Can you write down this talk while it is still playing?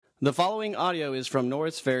The following audio is from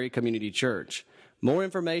Norris Ferry Community Church. More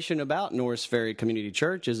information about Norris Ferry Community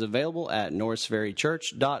Church is available at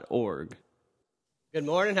norrisferrychurch.org. Good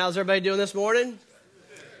morning. How's everybody doing this morning?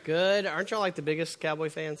 Good. Aren't y'all like the biggest Cowboy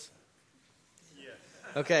fans? Yes.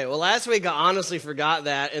 Okay, well, last week I honestly forgot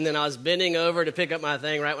that, and then I was bending over to pick up my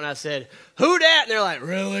thing right when I said, "Who dat?" And they're like,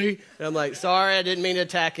 "Really?" And I'm like, "Sorry, I didn't mean to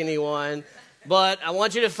attack anyone." But I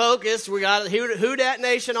want you to focus. We got Who Dat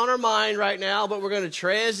Nation on our mind right now, but we're going to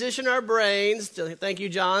transition our brains. Thank you,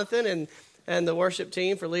 Jonathan, and the worship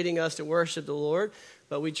team for leading us to worship the Lord.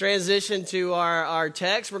 But we transition to our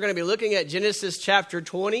text. We're going to be looking at Genesis chapter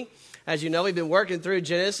 20. As you know, we've been working through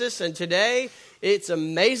Genesis, and today it's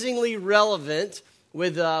amazingly relevant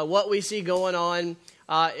with what we see going on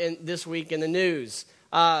in this week in the news.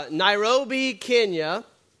 Nairobi, Kenya.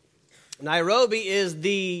 Nairobi is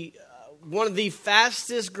one of the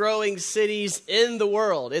fastest growing cities in the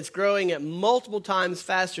world. It's growing at multiple times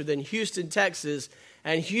faster than Houston, Texas,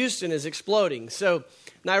 and Houston is exploding. So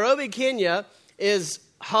Nairobi, Kenya is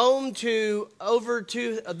home to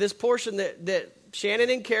this portion that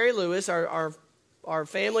Shannon and Carrie Lewis, our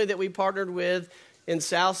family that we partnered with in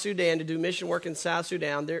South Sudan to do mission work in South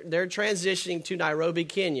Sudan, they're transitioning to Nairobi,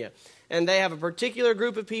 Kenya. And they have a particular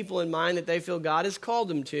group of people in mind that they feel God has called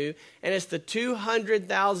them to, and it's the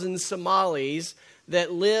 200,000 Somalis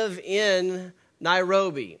that live in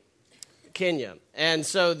Nairobi, Kenya. And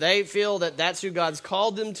so they feel that that's who God's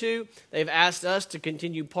called them to. They've asked us to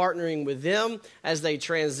continue partnering with them as they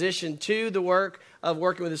transition to the work of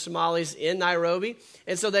working with the Somalis in Nairobi.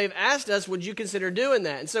 And so they've asked us, would you consider doing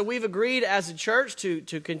that? And so we've agreed as a church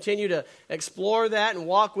to continue to explore that and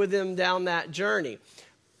walk with them down that journey.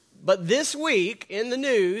 But this week in the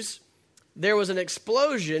news, there was an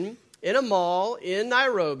explosion in a mall in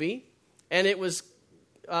Nairobi, and there was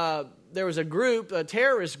a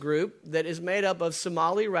terrorist group that is made up of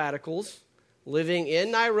Somali radicals living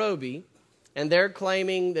in Nairobi, and they're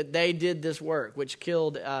claiming that they did this work, which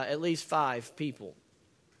killed at least 5 people.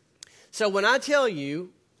 So when I tell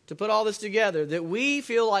you, to put all this together, that we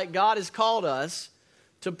feel like God has called us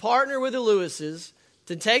to partner with the Lewises,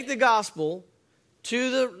 to take the gospel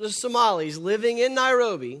to the Somalis living in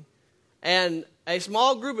Nairobi, and a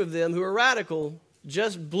small group of them who are radical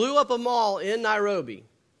just blew up a mall in Nairobi.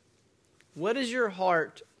 What is your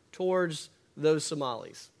heart towards those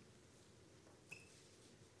Somalis? I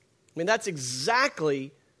mean, that's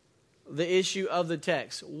exactly the issue of the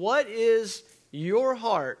text. What is your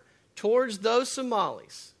heart towards those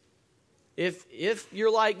Somalis? If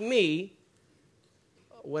you're like me,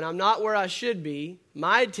 when I'm not where I should be,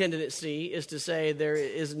 my tendency is to say there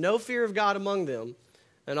is no fear of God among them,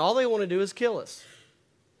 and all they want to do is kill us.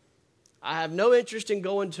 I have no interest in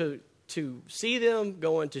going to see them,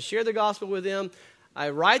 going to share the gospel with them.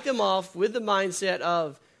 I write them off with the mindset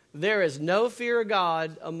of there is no fear of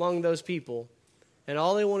God among those people, and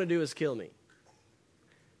all they want to do is kill me.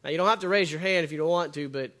 Now, you don't have to raise your hand if you don't want to,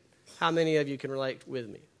 but how many of you can relate with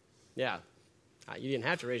me? Yeah. You didn't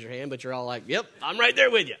have to raise your hand, but you're all like, yep, I'm right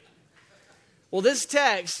there with you. Well, this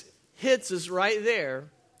text hits us right there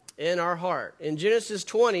in our heart. In Genesis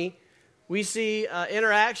 20, we see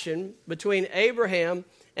interaction between Abraham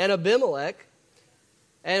and Abimelech.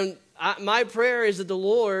 And my prayer is that the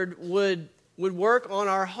Lord would work on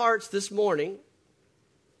our hearts this morning,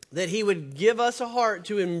 that he would give us a heart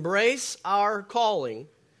to embrace our calling,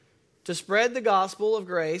 to spread the gospel of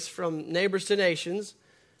grace from neighbors to nations,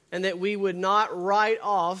 and that we would not write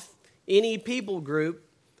off any people group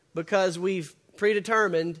because we've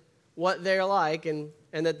predetermined what they're like and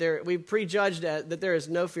that we've prejudged that there is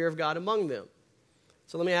no fear of God among them.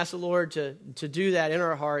 So let me ask the Lord to do that in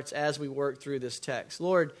our hearts as we work through this text.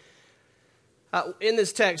 Lord, in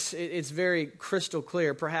this text, it's very crystal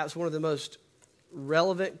clear, perhaps one of the most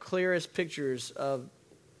relevant, clearest pictures of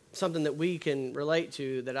something that we can relate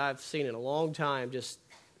to that I've seen in a long time, just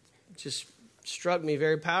struck me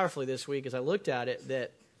very powerfully this week as I looked at it,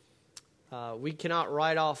 that we cannot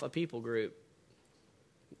write off a people group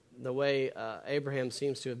the way Abraham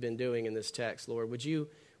seems to have been doing in this text. Lord, would you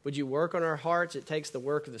work on our hearts? It takes the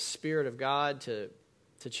work of the Spirit of God to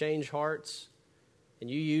change hearts,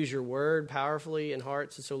 and you use your word powerfully in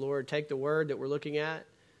hearts. And so, Lord, take the word that we're looking at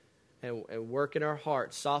and work in our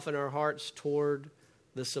hearts, soften our hearts toward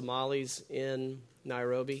the Somalis in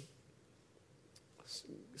Nairobi.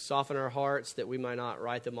 Soften our hearts that we might not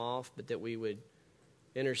write them off, but that we would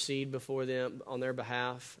intercede before them on their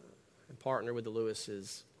behalf and partner with the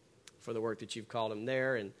Lewises for the work that you've called them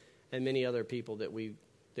there and many other people that we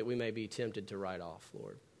may be tempted to write off,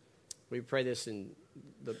 Lord. We pray this in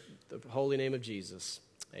the holy name of Jesus.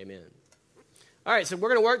 Amen. All right, so we're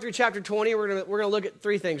going to work through chapter 20. We're going to look at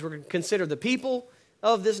three things. We're going to consider the people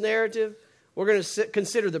of this narrative. We're going to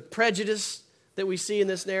consider the prejudice that we see in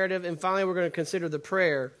this narrative. And finally, we're going to consider the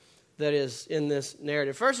prayer that is in this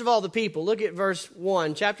narrative. First of all, the people. Look at verse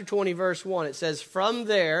 1, chapter 20, verse 1. It says, "From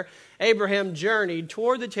there, Abraham journeyed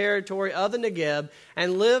toward the territory of the Negeb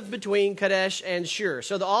and lived between Kadesh and Shur."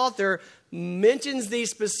 So the author mentions these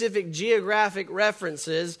specific geographic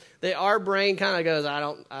references that our brain kind of goes, I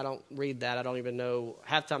don't read that. I don't even know.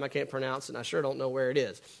 Half the time I can't pronounce it, and I sure don't know where it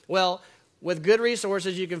is. Well, with good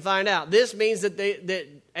resources, you can find out. This means that that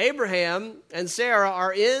Abraham and Sarah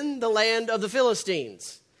are in the land of the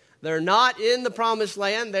Philistines. They're not in the promised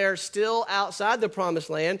land. They're still outside the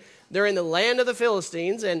promised land. They're in the land of the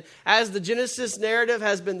Philistines. And as the Genesis narrative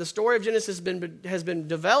the story of Genesis has been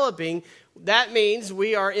developing, that means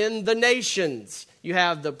we are in the nations. You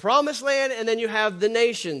have the promised land, and then you have the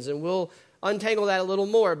nations. And we'll untangle that a little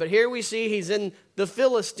more. But here we see he's in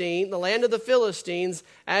the land of the Philistines,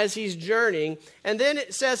 as he's journeying. And then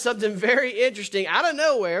it says something very interesting. Out of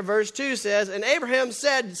nowhere, verse 2 says, "And Abraham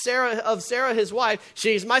said of Sarah his wife,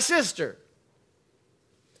 'She's my sister.'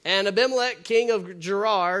 And Abimelech, king of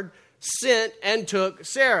Gerar, sent and took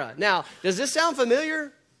Sarah." Now, does this sound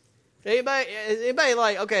familiar? Anybody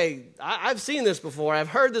like, okay, I've seen this before. I've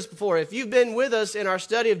heard this before. If you've been with us in our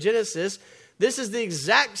study of Genesis, this is the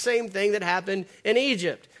exact same thing that happened in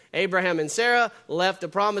Egypt. Abraham and Sarah left the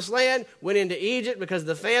promised land, went into Egypt because of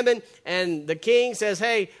the famine, and the king says,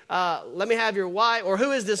 "Hey, let me have your wife," or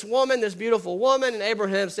 "Who is this woman, this beautiful woman?" And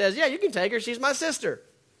Abraham says, "Yeah, you can take her. She's my sister."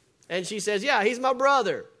 And she says, "Yeah, he's my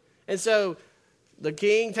brother." And so the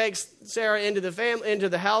king takes Sarah into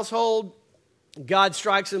the household. God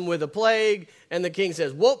strikes him with a plague, and the king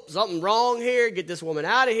says, "Whoop, something wrong here. Get this woman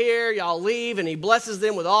out of here. Y'all leave." And he blesses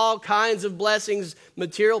them with all kinds of blessings,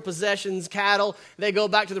 material possessions, cattle. They go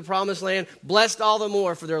back to the promised land, blessed all the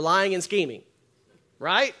more for their lying and scheming.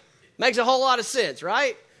 Right? Makes a whole lot of sense,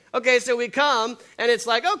 right? Okay, so we come, and it's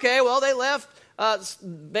like, okay, well, they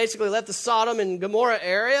basically left the Sodom and Gomorrah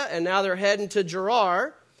area, and now they're heading to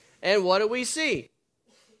Gerar. And what do we see?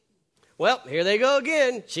 Well, here they go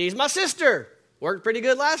again. "She's my sister. Worked pretty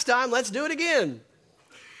good last time. Let's do it again."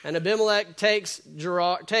 And Abimelech takes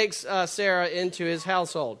Sarah into his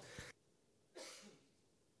household.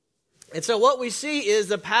 And so what we see is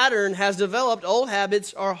the pattern has developed. Old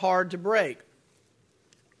habits are hard to break.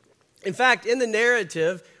 In fact, in the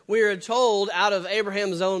narrative, we are told out of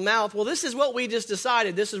Abraham's own mouth, well, this is what we just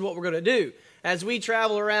decided. This is what we're going to do. As we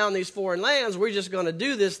travel around these foreign lands, we're just going to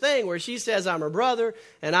do this thing where she says, "I'm her brother,"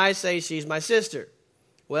 and I say, "She's my sister."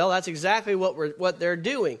 Well, that's exactly what they're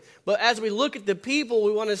doing. But as we look at the people,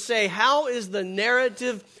 we want to say, how is the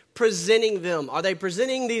narrative presenting them? Are they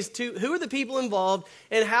presenting these two? Who are the people involved,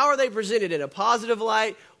 and how are they presented, in a positive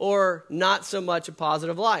light or not so much a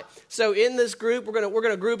positive light? So in this group, we're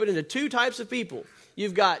going to group it into two types of people.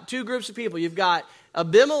 You've got two groups of people. You've got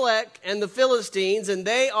Abimelech and the Philistines, and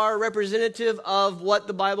they are representative of what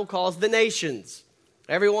the Bible calls the nations.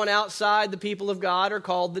 Everyone outside the people of God are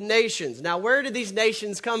called the nations. Now, where did these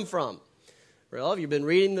nations come from? Well, if you've been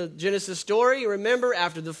reading the Genesis story, remember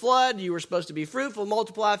after the flood, you were supposed to be fruitful,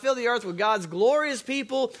 multiply, fill the earth with God's glorious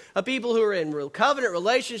people, a people who are in real covenant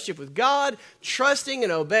relationship with God, trusting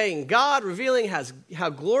and obeying God, revealing how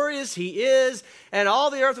glorious He is, and all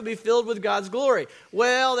the earth will be filled with God's glory.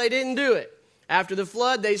 Well, they didn't do it. After the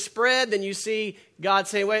flood, they spread. Then you see God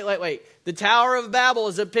saying, wait. The Tower of Babel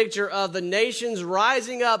is a picture of the nations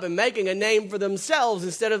rising up and making a name for themselves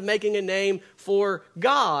instead of making a name for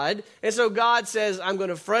God. And so God says, I'm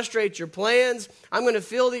going to frustrate your plans. I'm going to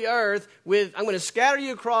fill the earth I'm going to scatter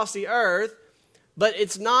you across the earth. But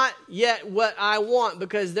it's not yet what I want,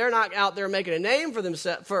 because they're not out there making a name for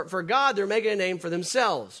themselves. For God, they're making a name for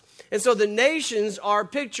themselves. And so the nations are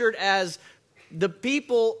pictured as the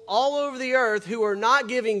people all over the earth who are not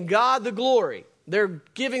giving God the glory. They're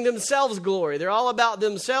giving themselves glory. They're all about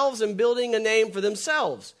themselves and building a name for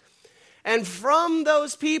themselves. And from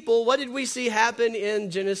those people, what did we see happen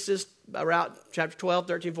in Genesis around chapter 12,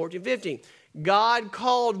 13, 14, 15? God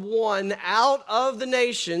called one out of the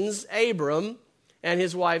nations, Abram, and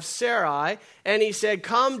his wife Sarai, and he said,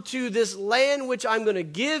 "Come to this land which I'm going to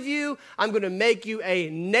give you. I'm going to make you a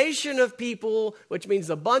nation of people," which means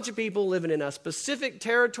a bunch of people living in a specific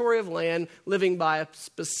territory of land, living by a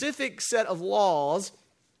specific set of laws.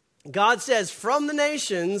 God says, from the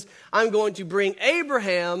nations, I'm going to bring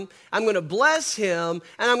Abraham, I'm going to bless him,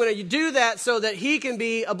 and I'm going to do that so that he can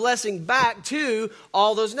be a blessing back to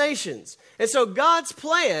all those nations. And so God's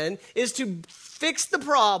plan is to fix the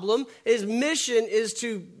problem. His mission is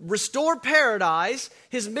to restore paradise.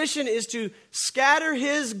 His mission is to scatter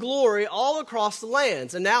his glory all across the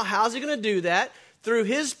lands. And now how's he going to do that? Through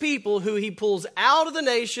his people who he pulls out of the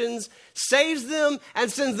nations, saves them,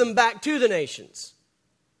 and sends them back to the nations.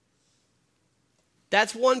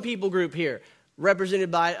 That's one people group here,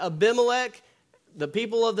 represented by Abimelech, the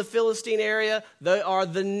people of the Philistine area. They are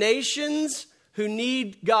the nations who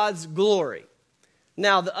need God's glory.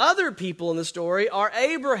 Now, the other people in the story are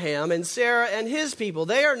Abraham and Sarah and his people.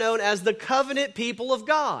 They are known as the covenant people of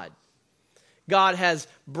God. God has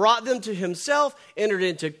brought them to himself, entered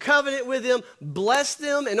into covenant with them, blessed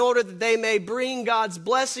them in order that they may bring God's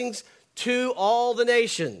blessings to all the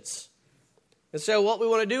nations. And so what we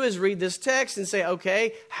want to do is read this text and say,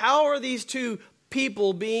 okay, how are these two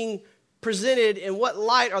people being presented? In what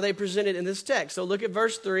light are they presented in this text? So look at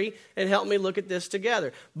verse 3 and help me look at this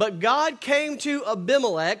together. But God came to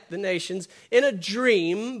Abimelech, the nations, in a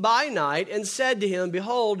dream by night and said to him,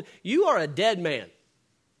 behold, you are a dead man.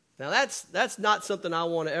 Now that's not something I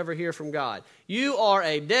want to ever hear from God. You are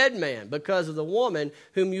a dead man because of the woman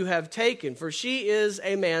whom you have taken, for she is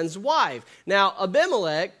a man's wife. Now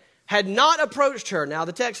Abimelech had not approached her. Now,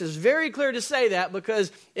 the text is very clear to say that because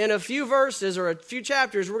in a few verses or a few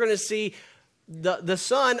chapters, we're going to see the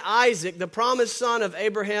son, Isaac, the promised son of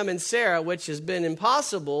Abraham and Sarah, which has been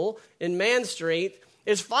impossible in man's strength,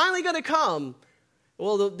 is finally going to come.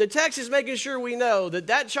 Well, the text is making sure we know that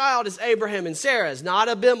that child is Abraham and Sarah's, not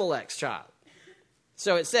Abimelech's child.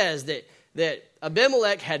 So it says that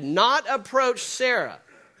Abimelech had not approached Sarah.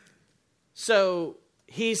 So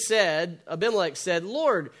Abimelech said,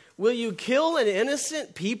 Lord, will you kill an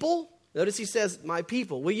innocent people? Notice he says, my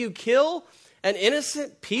people. Will you kill an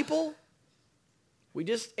innocent people? We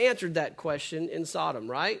just answered that question in Sodom,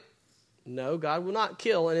 right? No, God will not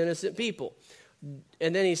kill an innocent people.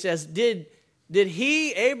 And then he says, did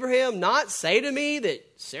Abraham, not say to me that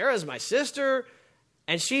Sarah's my sister?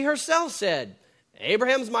 And she herself said,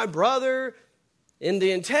 Abraham's my brother. In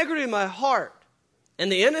the integrity of my heart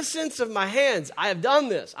and the innocence of my hands, I have done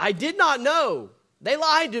this. I did not know. They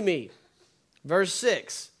lied to me. Verse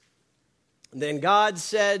 6. Then God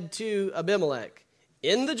said to Abimelech,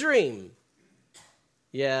 in the dream,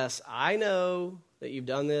 yes, I know that you've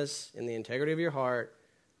done this in the integrity of your heart,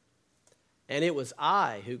 and it was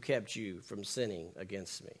I who kept you from sinning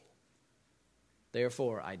against me.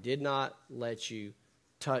 Therefore, I did not let you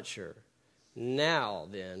touch her. Now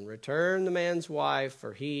then, return the man's wife,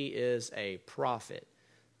 for he is a prophet,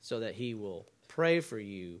 so that he will pray for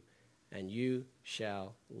you, and you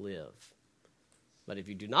shall live. But if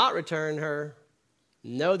you do not return her,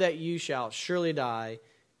 know that you shall surely die,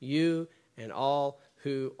 you and all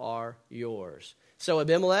who are yours. So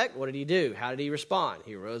Abimelech, what did he do? How did he respond?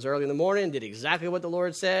 He rose early in the morning, did exactly what the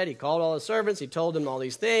Lord said. He called all his servants. He told them all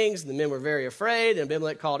these things. The men were very afraid. And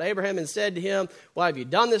Abimelech called Abraham and said to him, why have you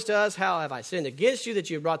done this to us? How have I sinned against you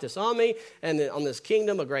that you have brought this on me? And on this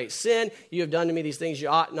kingdom, a great sin. You have done to me these things you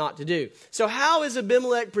ought not to do. So how is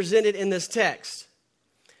Abimelech presented in this text?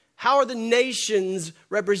 How are the nations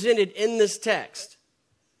represented in this text?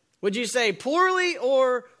 Would you say poorly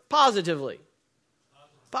or positively?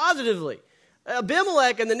 Positively.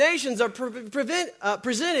 Abimelech and the nations are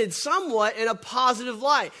presented somewhat in a positive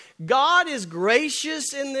light. God is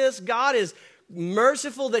gracious in this. God is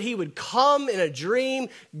merciful that he would come in a dream.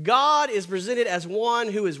 God is presented as one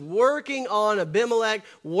who is working on Abimelech,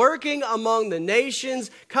 working among the nations,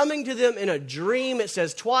 coming to them in a dream. It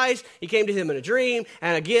says twice, he came to him in a dream,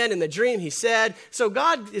 and again in the dream he said. So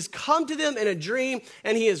God has come to them in a dream,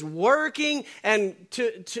 and he is working, and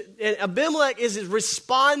Abimelech is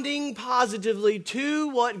responding positively to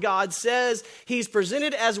what God says. He's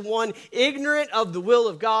presented as one ignorant of the will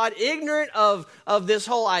of God, ignorant of this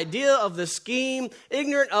whole idea of the scheme,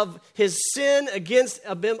 ignorant of his sin against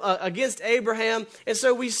Abraham. And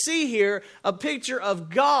so we see here a picture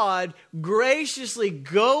of God graciously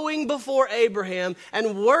going before Abraham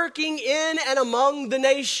and working in and among the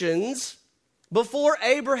nations before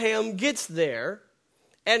Abraham gets there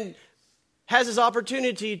and has his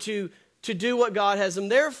opportunity to do what God has him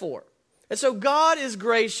there for. And so God is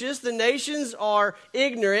gracious. The nations are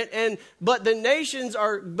ignorant, but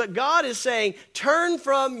God is saying, turn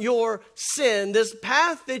from your sin. This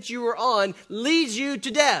path that you are on leads you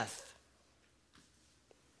to death.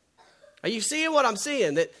 Are you seeing what I'm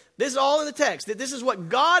seeing? That this is all in the text, that this is what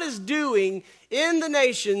God is doing in the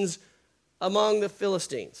nations among the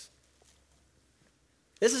Philistines.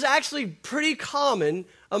 This is actually pretty common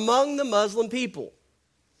among the Muslim people.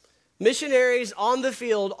 Missionaries on the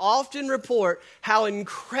field often report how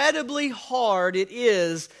incredibly hard it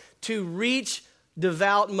is to reach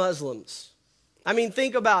devout Muslims. I mean,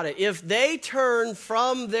 think about it. If they turn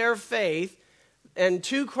from their faith and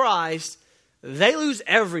to Christ, they lose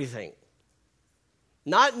everything.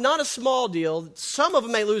 Not a small deal. Some of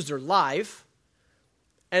them may lose their life,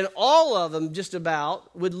 and all of them just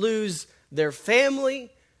about would lose their family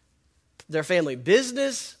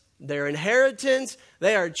business, their inheritance.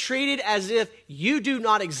 They are treated as if you do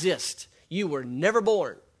not exist. You were never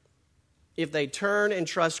born if they turn and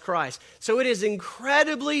trust Christ. So it is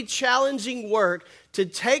incredibly challenging work to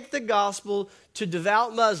take the gospel to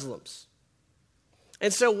devout Muslims.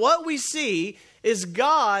 And so what we see is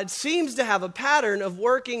God seems to have a pattern of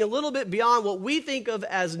working a little bit beyond what we think of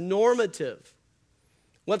as normative.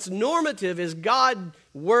 What's normative is God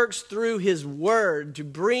works through His Word to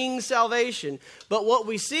bring salvation. But what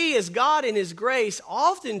we see is God in His grace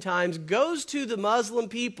oftentimes goes to the Muslim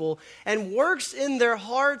people and works in their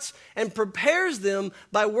hearts and prepares them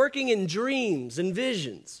by working in dreams and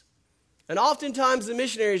visions. And oftentimes the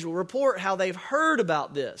missionaries will report how they've heard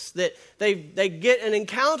about this, that they get an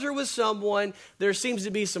encounter with someone, there seems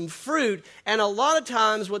to be some fruit, and a lot of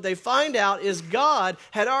times what they find out is God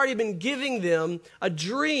had already been giving them a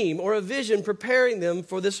dream or a vision, preparing them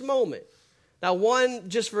for this moment. Now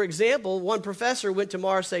just for example, one professor went to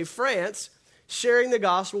Marseille, France, sharing the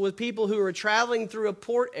gospel with people who were traveling through a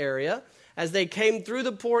port area. As they came through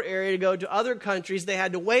the port area to go to other countries, they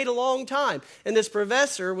had to wait a long time. And this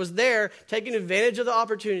professor was there taking advantage of the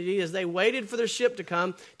opportunity as they waited for their ship to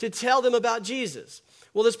come to tell them about Jesus.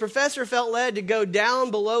 Well, this professor felt led to go down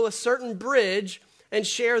below a certain bridge and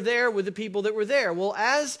share there with the people that were there. Well,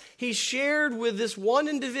 as he shared with this one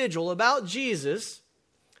individual about Jesus,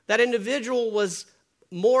 that individual was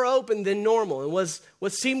more open than normal and was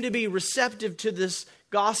what seemed to be receptive to this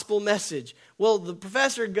gospel message. Well, the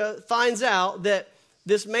professor finds out that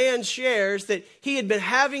this man shares that he had been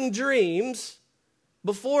having dreams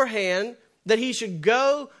beforehand that he should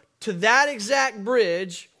go to that exact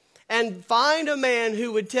bridge and find a man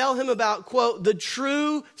who would tell him about, quote, the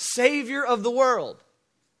true Savior of the world.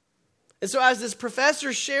 And so as this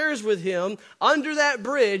professor shares with him under that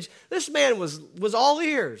bridge, this man was all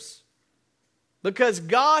ears, because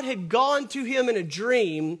God had gone to him in a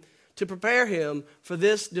dream to prepare him for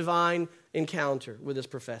this divine encounter with this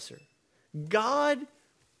professor. Do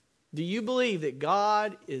you believe that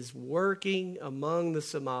God is working among the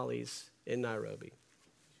Somalis in Nairobi?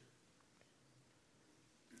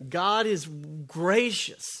 God is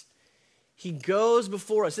gracious. He goes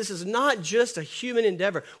before us. This is not just a human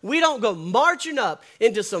endeavor. We don't go marching up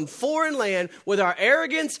into some foreign land with our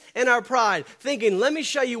arrogance and our pride, thinking, let me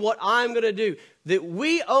show you what I'm going to do.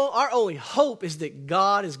 Our only hope is that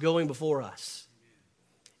God is going before us.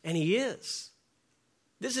 And He is.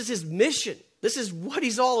 This is His mission. This is what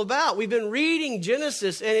He's all about. We've been reading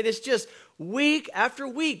Genesis, and it is just week after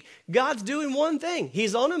week. God's doing one thing.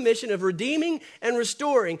 He's on a mission of redeeming and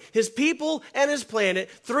restoring His people and His planet.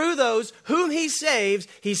 Through those whom He saves,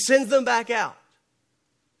 He sends them back out.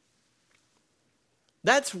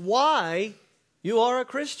 That's why you are a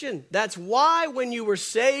Christian. That's why when you were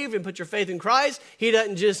saved and put your faith in Christ, He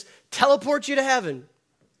doesn't just teleport you to heaven.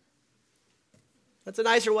 That's a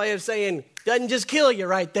nicer way of saying, doesn't just kill you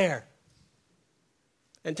right there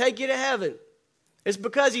and take you to heaven. It's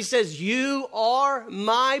because He says, you are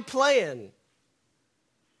my plan.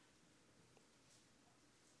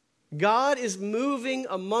 God is moving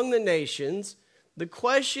among the nations. The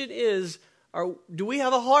question is, do we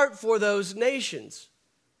have a heart for those nations?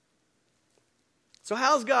 So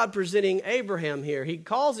how's God presenting Abraham here? He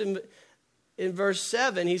calls him in verse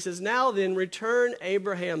 7. He says, now then return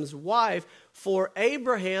Abraham's wife, for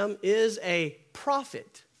Abraham is a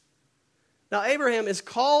prophet. Now Abraham is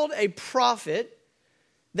called a prophet,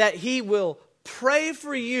 that he will pray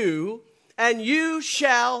for you and you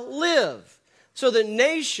shall live. So the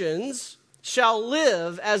nations shall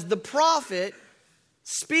live as the prophet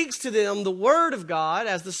speaks to them the word of God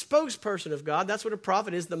as the spokesperson of God. That's what a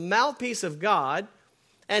prophet is, the mouthpiece of God.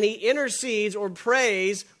 And he intercedes or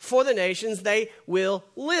prays for the nations, they will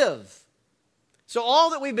live. So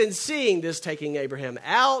all that we've been seeing, this taking Abraham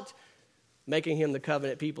out, making him the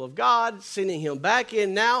covenant people of God, sending him back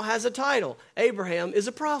in, now has a title. Abraham is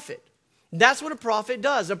a prophet. That's what a prophet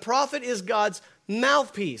does. A prophet is God's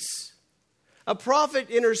mouthpiece. A prophet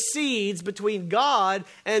intercedes between God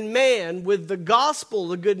and man with the gospel,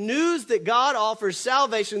 the good news that God offers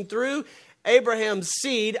salvation through Abraham's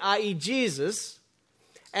seed, i.e. Jesus,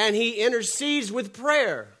 and he intercedes with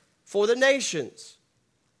prayer for the nations.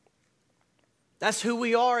 That's who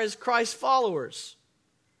we are as Christ followers.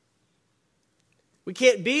 We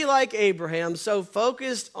can't be like Abraham, so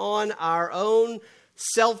focused on our own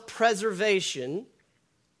self-preservation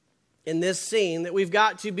in this scene, that we've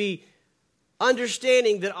got to be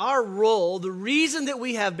understanding that our role, the reason that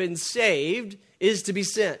we have been saved, is to be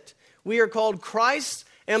sent. We are called Christ's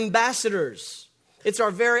ambassadors. It's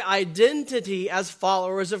our very identity as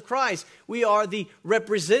followers of Christ. We are the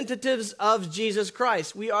representatives of Jesus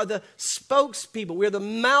Christ. We are the spokespeople. We are the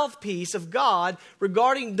mouthpiece of God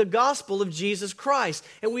regarding the gospel of Jesus Christ.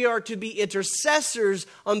 And we are to be intercessors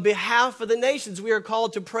on behalf of the nations. We are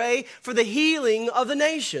called to pray for the healing of the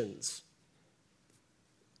nations.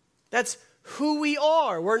 That's who we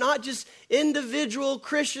are. We're not just individual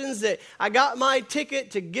Christians that I got my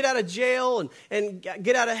ticket to get out of jail and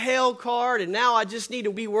get out of hell card, and now I just need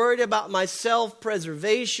to be worried about my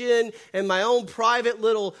self-preservation and my own private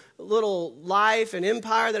little life and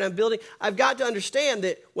empire that I'm building. I've got to understand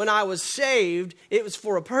that when I was saved, it was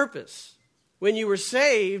for a purpose. When you were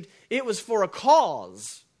saved, it was for a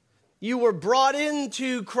cause. You were brought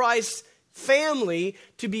into Christ's family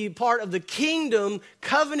to be part of the kingdom,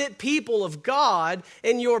 covenant people of God,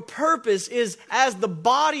 and your purpose is, as the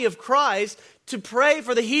body of Christ, to pray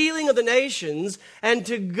for the healing of the nations and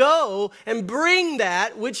to go and bring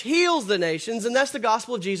that which heals the nations, and that's the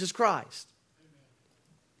gospel of Jesus Christ.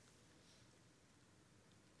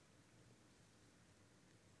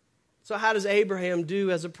 So how does Abraham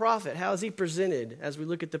do as a prophet? How is he presented as we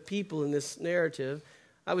look at the people in this narrative?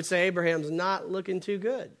 I would say Abraham's not looking too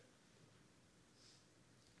good.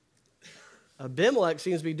 Abimelech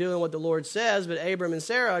seems to be doing what the Lord says, but Abram and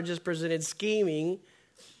Sarah are just presented scheming.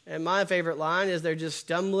 And my favorite line is they're just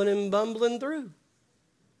stumbling and bumbling through.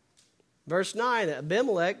 Verse 9,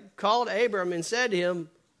 Abimelech called Abram and said to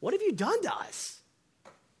him, "What have you done to us?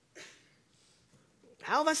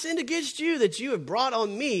 How have I sinned against you that you have brought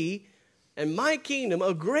on me and my kingdom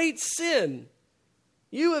a great sin?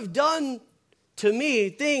 You have done to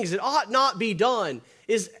me things that ought not be done."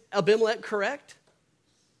 Is Abimelech correct?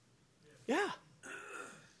 Yeah.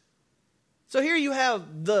 So here you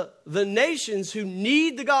have the nations who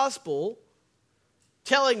need the gospel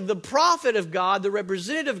telling the prophet of God, the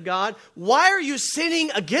representative of God, "Why are you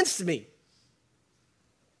sinning against me?"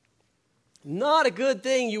 Not a good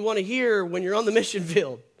thing you want to hear when you're on the mission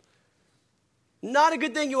field. Not a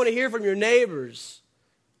good thing you want to hear from your neighbors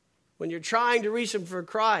when you're trying to reach them for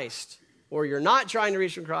Christ, or you're not trying to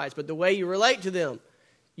reach them for Christ, but the way you relate to them.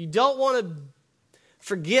 You don't want to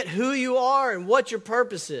forget who you are and what your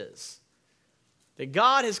purpose is. That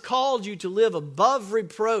God has called you to live above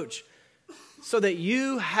reproach so that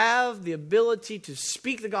you have the ability to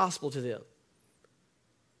speak the gospel to them.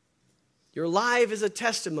 Your life is a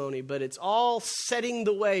testimony, but it's all setting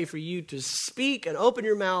the way for you to speak and open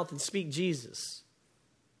your mouth and speak Jesus.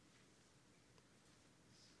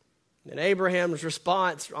 And Abraham's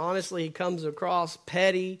response, honestly, he comes across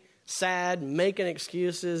petty, sad, making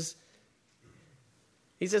excuses.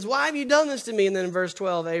 He says, "Why have you done this to me?" And then in verse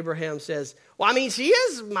 12, Abraham says, "Well, I mean, she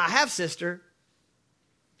is my half-sister."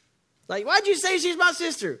 Like, "Why'd you say she's my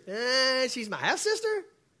sister?" She's my half-sister?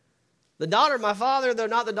 The daughter of my father, though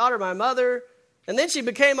not the daughter of my mother. And then she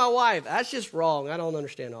became my wife. That's just wrong. I don't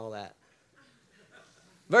understand all that.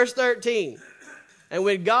 Verse 13, "And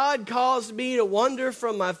when God caused me to wander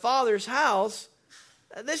from my father's house,"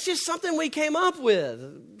 that's just something we came up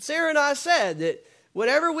with. Sarah and I said that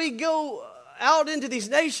whenever we go out into these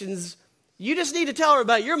nations, you just need to tell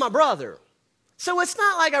everybody, "You're my brother." So it's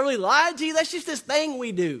not like I really lied to you. That's just this thing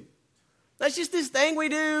we do. That's just this thing we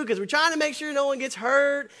do because we're trying to make sure no one gets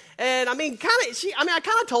hurt. And I mean, I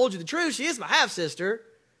kind of told you the truth. She is my half-sister.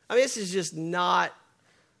 I mean, this is just not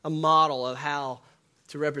a model of how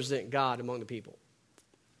to represent God among the people.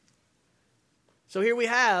 So here we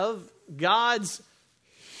have God's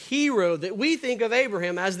hero, that we think of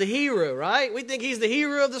Abraham as the hero, right? We think he's the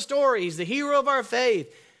hero of the story. He's the hero of our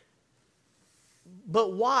faith.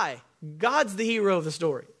 But why? God's the hero of the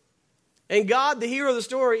story. And God, the hero of the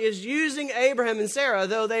story, is using Abraham and Sarah,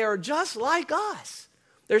 though they are just like us.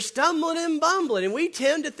 They're stumbling and bumbling. And we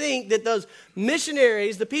tend to think that those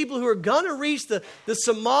missionaries, the people who are going to reach the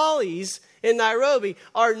Somalis in Nairobi,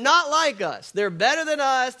 are not like us. They're better than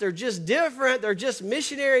us. They're just different. They're just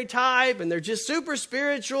missionary type, and they're just super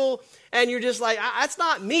spiritual. And you're just like, "That's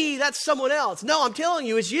not me. That's someone else." No, I'm telling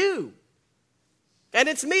you, it's you. And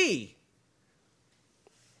it's me.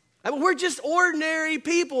 I mean, we're just ordinary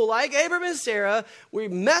people like Abraham and Sarah. We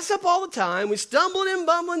mess up all the time. We stumbling and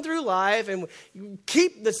bumbling through life, and we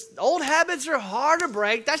keep the old habits are hard to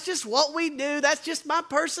break. That's just what we do. That's just my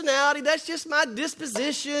personality. That's just my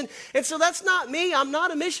disposition. And so that's not me. I'm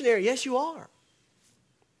not a missionary. Yes, you are.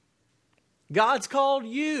 God's called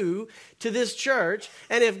you to this church,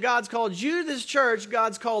 and if God's called you to this church,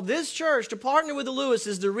 God's called this church to partner with the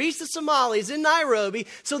Lewises to reach the Somalis in Nairobi,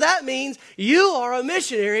 so that means you are a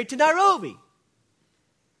missionary to Nairobi.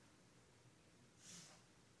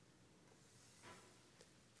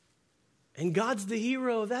 And God's the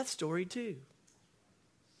hero of that story too.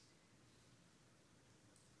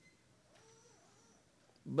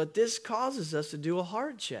 But this causes us to do a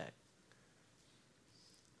heart check.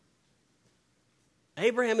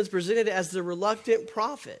 Abraham is presented as the reluctant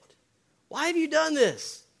prophet. Why have you done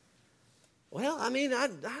this? Well, I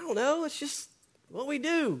don't know. It's just what we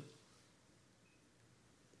do.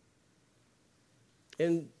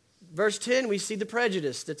 In verse 10, we see the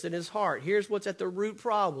prejudice that's in his heart. Here's what's at the root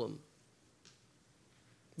problem.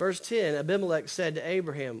 Verse 10, Abimelech said to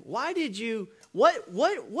Abraham, what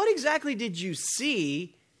exactly did you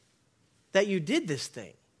see that you did this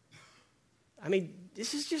thing?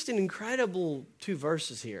 This is just an incredible 2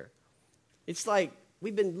 verses here. It's like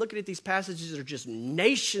we've been looking at these passages that are just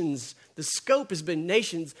nations. The scope has been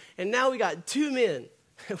nations. And now we got 2 men.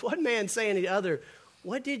 One man saying to the other,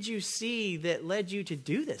 what did you see that led you to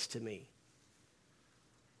do this to me?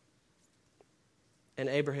 And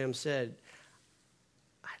Abraham said,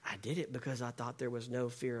 I did it because I thought there was no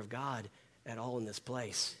fear of God at all in this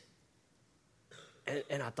place.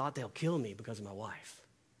 And I thought they'll kill me because of my wife.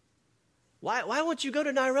 Why won't you go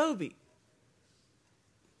to Nairobi?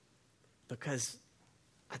 Because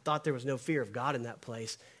I thought there was no fear of God in that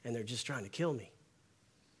place, and they're just trying to kill me.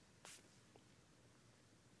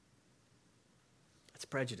 That's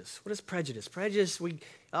prejudice. What is prejudice? Prejudice,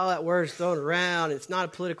 that word's thrown around. It's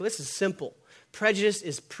not political. This is simple. Prejudice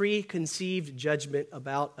is preconceived judgment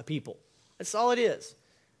about a people. That's all it is.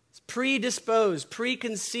 It's predisposed,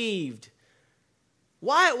 preconceived.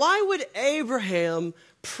 Why would Abraham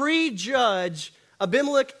prejudge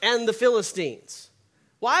Abimelech and the Philistines?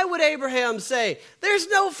 Why would Abraham say, there's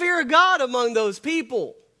no fear of God among those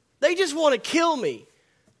people? They just want to kill me.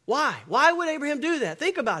 Why? Why would Abraham do that?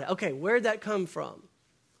 Think about it. Okay, where'd that come from?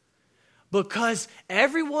 Because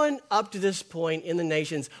everyone up to this point in the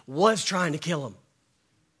nations was trying to kill him.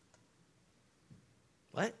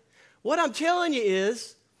 What? What I'm telling you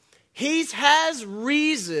is, he has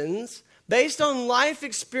reasons based on life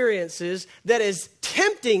experiences that is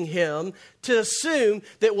tempting him to assume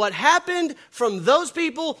that what happened from those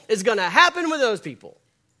people is going to happen with those people.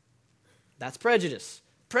 That's prejudice.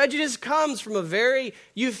 Prejudice comes from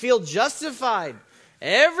you feel justified.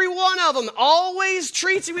 Every one of them always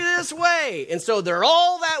treats me this way, and so they're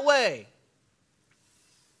all that way.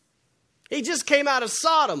 He just came out of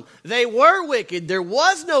Sodom. They were wicked. There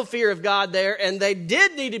was no fear of God there, and they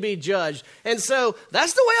did need to be judged. And so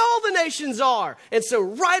that's the way all the nations are. And so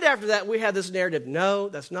right after that, we have this narrative. No,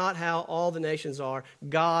 that's not how all the nations are.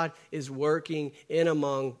 God is working in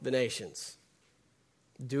among the nations.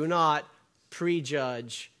 Do not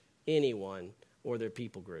prejudge anyone or their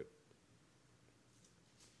people group.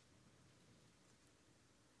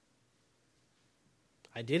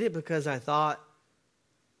 I did it because I thought,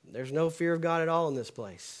 there's no fear of God at all in this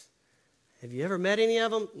place. Have you ever met any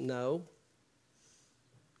of them? No.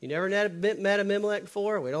 You never met Abimelech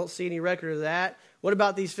before? We don't see any record of that. What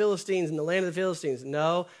about these Philistines in the land of the Philistines?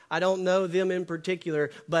 No, I don't know them in particular,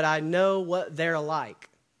 but I know what they're like.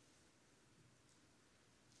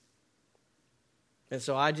 And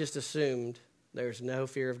so I just assumed there's no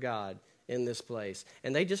fear of God in this place.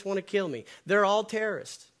 And they just want to kill me. They're all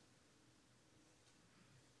terrorists.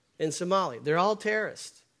 In Somalia, they're all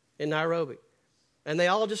terrorists. In Nairobi. And they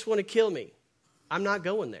all just want to kill me. I'm not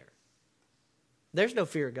going there. There's no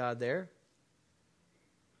fear of God there.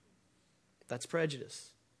 That's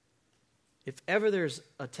prejudice. If ever there's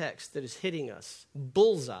a text that is hitting us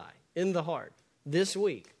bullseye in the heart this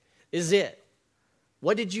week, is it?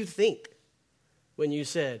 What did you think when you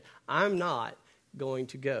said, I'm not going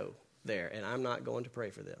to go there and I'm not going to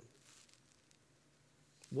pray for them?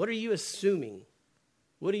 What are you assuming?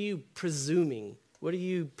 What are you presuming? What are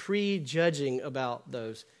you prejudging about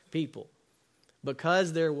those people?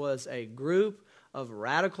 Because there was a group of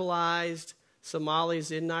radicalized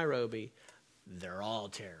Somalis in Nairobi, they're all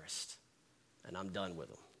terrorists. And I'm done with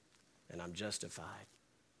them. And I'm justified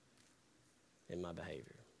in my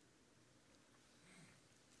behavior.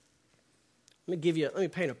 Let me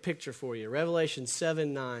paint a picture for you. Revelation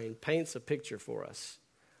 7:9 paints a picture for us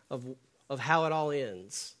of how it all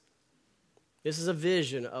ends. This is a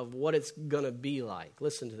vision of what it's going to be like.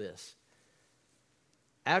 Listen to this.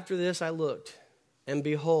 After this I looked, and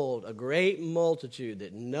behold, a great multitude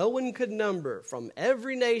that no one could number from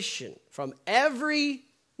every nation. From every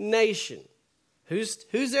nation. Who's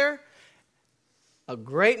there? a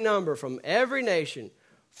great number from every nation,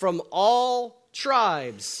 from all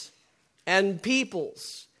tribes and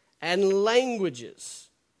peoples and languages.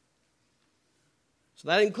 So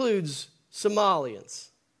that includes Somalians.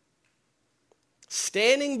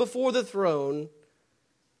 Standing before the throne,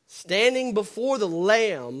 standing before the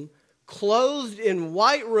Lamb, clothed in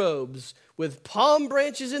white robes, with palm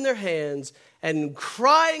branches in their hands, and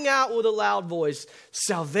crying out with a loud voice,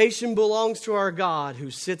 "Salvation belongs to our God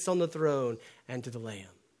who sits on the throne and to the Lamb."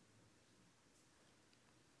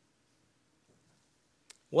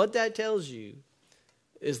 What that tells you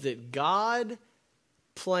is that God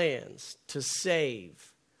plans to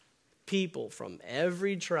save people from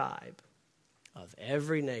every tribe of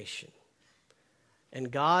every nation.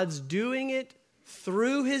 And God's doing it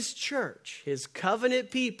through his church, his covenant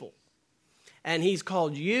people. And he's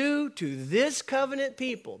called you to this covenant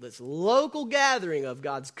people, this local gathering of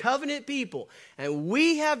God's covenant people. And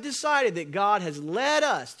we have decided that God has led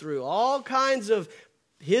us through all kinds of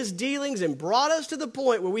his dealings and brought us to the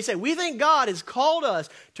point where we say, we think God has called us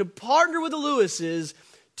to partner with the Lewises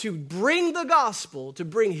to bring the gospel, to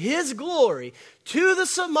bring his glory to the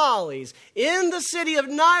Somalis in the city of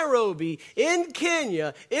Nairobi, in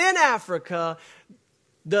Kenya, in Africa,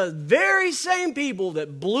 the very same people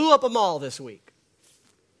that blew up a mall this week.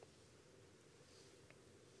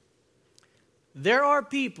 There are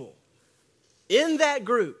people in that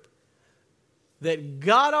group that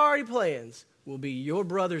God already plans will be your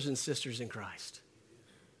brothers and sisters in Christ.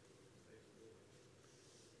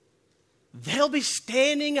 They'll be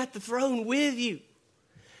standing at the throne with you.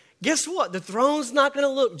 Guess what? The throne's not going to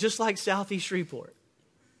look just like Southeast Shreveport.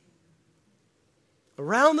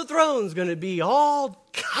 Around the throne's going to be all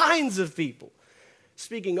kinds of people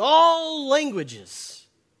speaking all languages,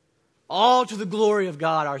 all to the glory of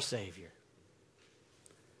God our Savior.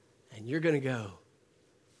 And you're going to go,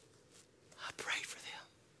 I prayed for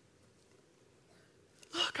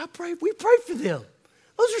them. Look, we prayed for them.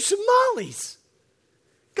 Those are Somalis.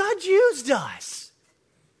 God used us.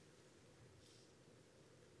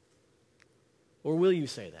 Or will you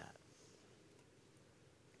say that?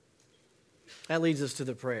 That leads us to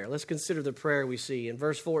the prayer. Let's consider the prayer we see in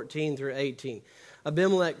verse 14 through 18.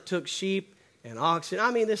 Abimelech took sheep and oxen.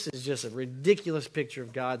 I mean, this is just a ridiculous picture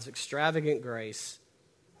of God's extravagant grace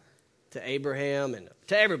to Abraham and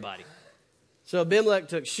to everybody. So Abimelech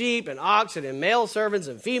took sheep and oxen and male servants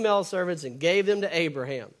and female servants and gave them to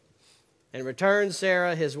Abraham. And returned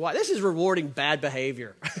Sarah, his wife. This is rewarding bad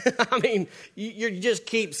behavior. I mean, you just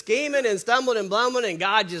keep scheming and stumbling and blumbling, and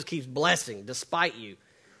God just keeps blessing despite you.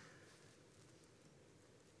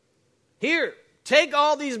 Here, take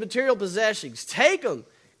all these material possessions. Take them.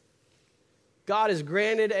 God has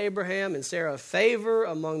granted Abraham and Sarah favor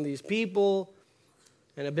among these people.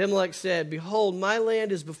 And Abimelech said, "Behold, my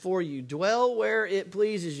land is before you. Dwell where it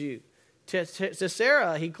pleases you." To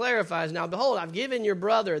Sarah, he clarifies, "Now, behold, I've given your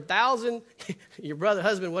brother 1,000, your brother,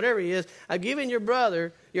 husband, whatever he is, I've given your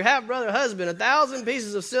brother, your half-brother husband, 1,000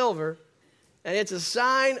 pieces of silver, and it's a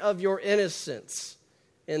sign of your innocence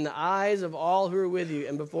in the eyes of all who are with you,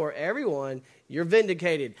 and before everyone, you're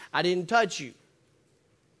vindicated. I didn't touch you."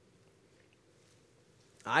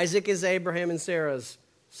 Isaac is Abraham and Sarah's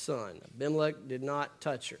son. Abimelech did not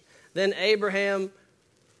touch her. Then Abraham,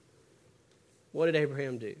 what did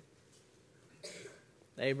Abraham do?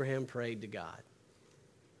 Abraham prayed to God.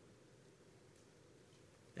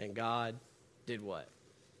 And God did what?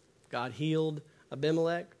 God healed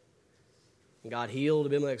Abimelech. And God healed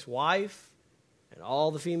Abimelech's wife and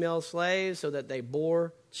all the female slaves so that they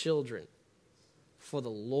bore children. For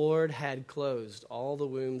the Lord had closed all the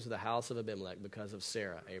wombs of the house of Abimelech because of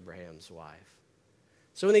Sarah, Abraham's wife.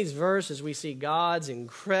 So in these verses we see God's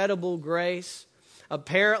incredible grace.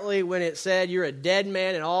 Apparently, when it said you're a dead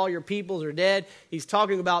man and all your peoples are dead, he's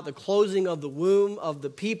talking about the closing of the womb of the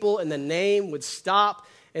people and the name would stop.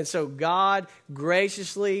 And so God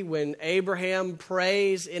graciously, when Abraham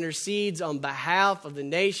prays, intercedes on behalf of the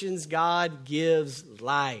nations, God gives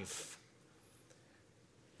life.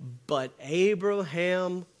 But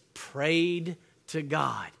Abraham prayed to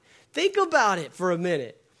God. Think about it for a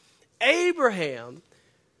minute. Abraham,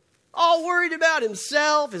 all worried about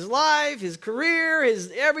himself, his life, his career, his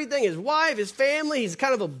everything, his wife, his family. He's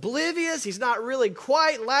kind of oblivious. He's not really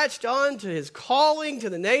quite latched on to his calling to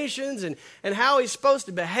the nations and how he's supposed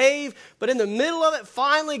to behave. But in the middle of it,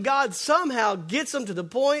 finally, God somehow gets him to the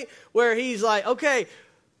point where he's like, okay,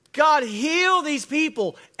 God, heal these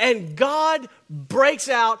people. And God breaks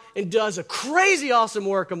out and does a crazy awesome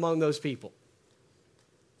work among those people.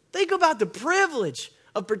 Think about the privilege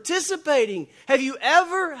of participating. Have you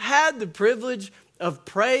ever had the privilege of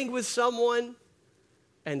praying with someone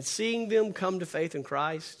and seeing them come to faith in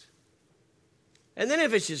Christ. And then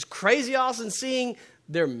if it's just crazy awesome seeing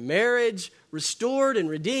their marriage restored and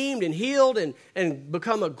redeemed and healed and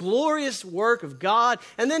become a glorious work of God.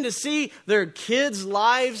 And then to see their kids'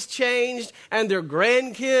 lives changed and their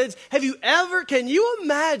grandkids. Can you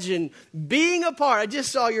imagine being a part? I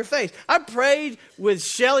just saw your face. I prayed with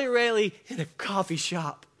Shelly Rayleigh in a coffee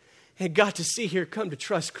shop and got to see her come to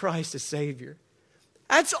trust Christ as Savior.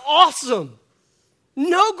 That's awesome.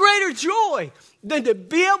 No greater joy than to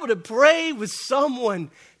be able to pray with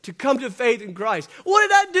someone to come to faith in Christ. What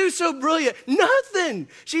did I do so brilliant? Nothing.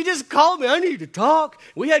 She just called me. I need to talk.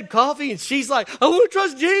 We had coffee, and she's like, I want to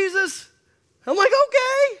trust Jesus. I'm like,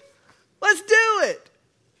 okay, let's do it.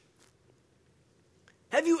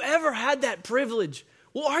 Have you ever had that privilege?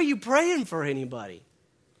 Well, are you praying for anybody?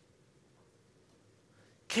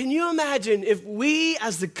 Can you imagine if we,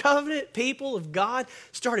 as the covenant people of God,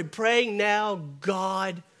 started praying now,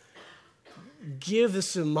 God, give the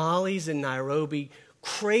Somalis in Nairobi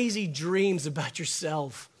crazy dreams about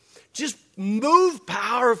yourself. Just move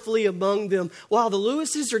powerfully among them while the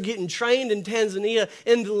Lewises are getting trained in Tanzania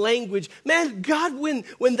in the language. Man, God, when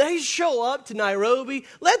they show up to Nairobi,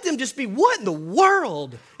 let them just be, what in the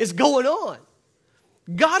world is going on?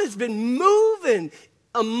 God has been moving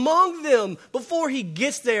among them before he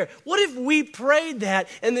gets there. What if we prayed that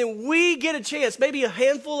and then we get a chance, maybe a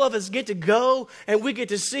handful of us get to go and we get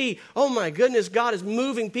to see, oh my goodness, God is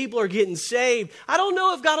moving, people are getting saved. I don't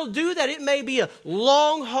know if God will do that. It may be a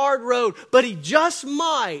long, hard road, but he just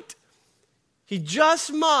might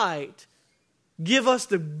give us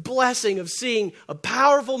the blessing of seeing a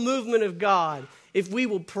powerful movement of God if we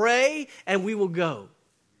will pray and we will go.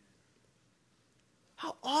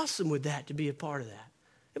 How awesome would that to be a part of that?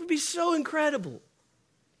 It would be so incredible.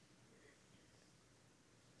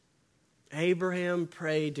 Abraham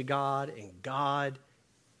prayed to God, and God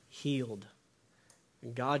healed.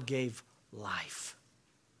 And God gave life.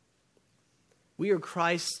 We are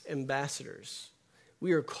Christ's ambassadors.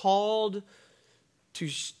 We are called to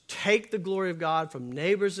take the glory of God from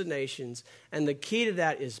neighbors and nations, and the key to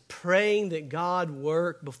that is praying that God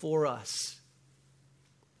work before us.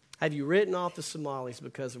 Have you written off the Somalis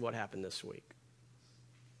because of what happened this week?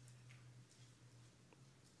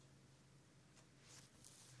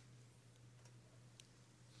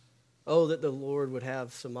 Oh, that the Lord would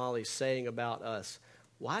have Somalis saying about us,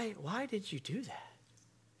 why did you do that?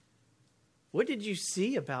 What did you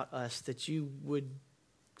see about us that you would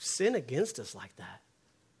sin against us like that?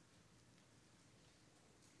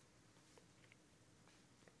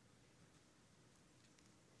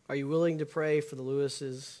 Are you willing to pray for the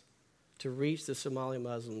Lewises to reach the Somali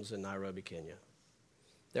Muslims in Nairobi, Kenya?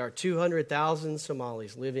 There are 200,000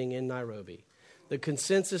 Somalis living in Nairobi. The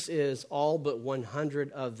consensus is all but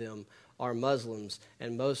 100 of them are Muslims,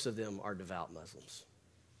 and most of them are devout Muslims.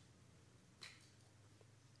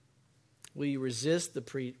 Will you resist the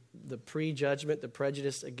prejudgment, the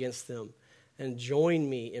prejudice against them, and join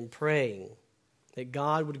me in praying that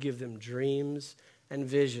God would give them dreams and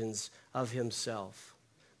visions of himself,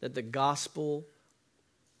 that the gospel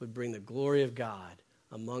would bring the glory of God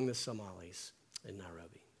among the Somalis in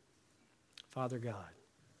Nairobi? Father God,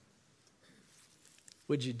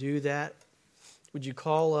 would you do that? Would you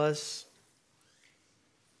call us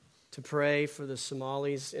to pray for the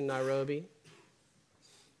Somalis in Nairobi?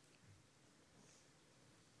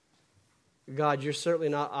 God, you're certainly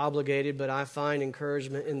not obligated, but I find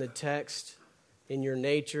encouragement in the text, in your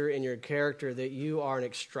nature, in your character, that you are an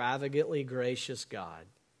extravagantly gracious God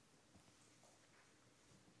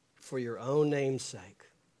for your own name's sake.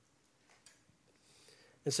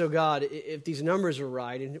 And so, God, if these numbers are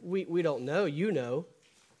right, and we don't know, you know,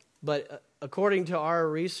 but according to our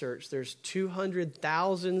research, there's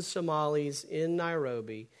 200,000 Somalis in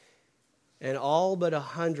Nairobi, and all but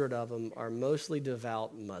 100 of them are mostly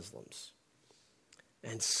devout Muslims.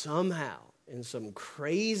 And somehow, in some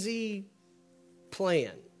crazy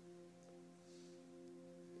plan,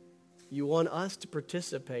 you want us to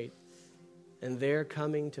participate in their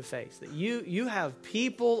coming to faith. That you have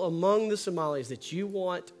people among the Somalis that you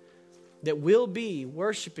want, that will be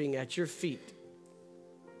worshiping at your feet.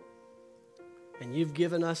 And you've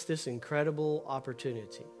given us this incredible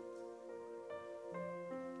opportunity.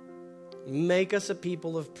 Make us a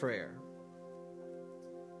people of prayer.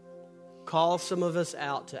 Call some of us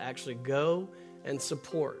out to actually go and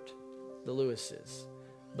support the Lewises.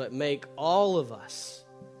 But make all of us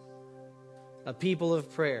a people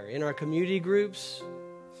of prayer in our community groups,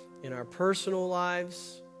 in our personal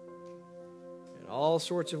lives, in all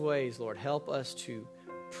sorts of ways. Lord, help us to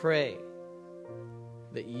pray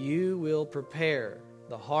that you will prepare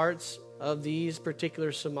the hearts of these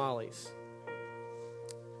particular Somalis.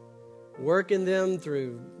 Work in them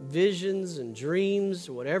through visions and dreams,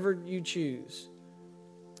 whatever you choose.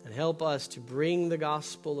 And help us to bring the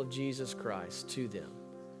gospel of Jesus Christ to them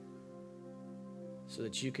so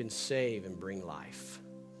that you can save and bring life.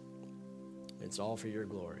 It's all for your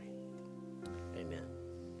glory. Amen.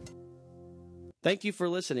 Thank you for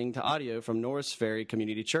listening to audio from Norris Ferry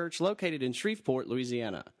Community Church located in Shreveport,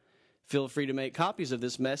 Louisiana. Feel free to make copies of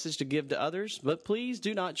this message to give to others, but please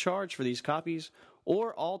do not charge for these copies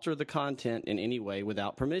or alter the content in any way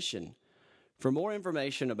without permission. For more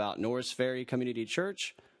information about Norris Ferry Community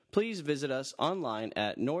Church, please visit us online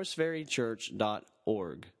at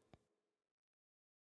norrisferrychurch.org.